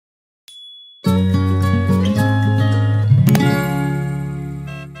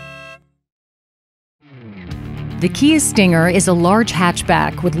The Kia Stinger is a large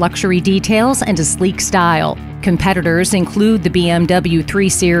hatchback with luxury details and a sleek style. Competitors include the BMW 3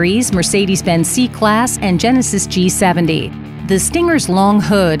 Series, Mercedes-Benz C-Class, and Genesis G70. The Stinger's long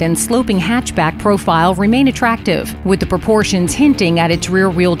hood and sloping hatchback profile remain attractive, with the proportions hinting at its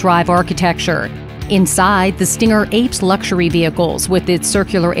rear-wheel drive architecture. Inside, the Stinger apes luxury vehicles with its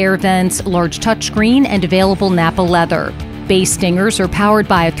circular air vents, large touchscreen, and available Nappa leather. Base Stingers are powered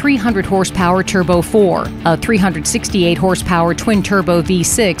by a 300-horsepower Turbo 4. A 368-horsepower twin-turbo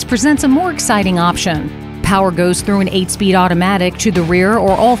V6 presents a more exciting option. Power goes through an 8-speed automatic to the rear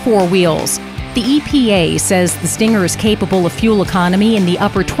or all four wheels. The EPA says the Stinger is capable of fuel economy in the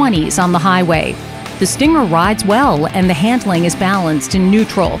upper 20s on the highway. The Stinger rides well and the handling is balanced and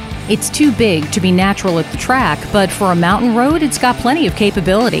neutral. It's too big to be natural at the track, but for a mountain road, it's got plenty of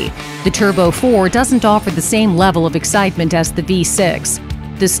capability. The Turbo 4 doesn't offer the same level of excitement as the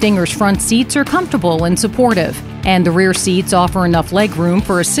V6. The Stinger's front seats are comfortable and supportive, and the rear seats offer enough legroom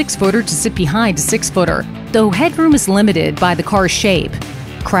for a 6-footer to sit behind a 6-footer, though headroom is limited by the car's shape.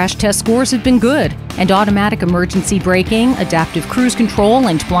 Crash test scores have been good, and automatic emergency braking, adaptive cruise control,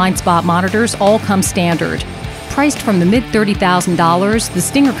 and blind spot monitors all come standard. Priced from the mid-$30,000, the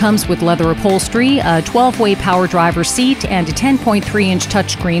Stinger comes with leather upholstery, a 12-way power driver seat, and a 10.3-inch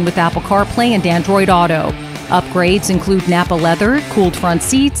touchscreen with Apple CarPlay and Android Auto. Upgrades include Nappa leather, cooled front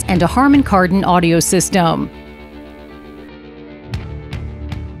seats, and a Harman Kardon audio system.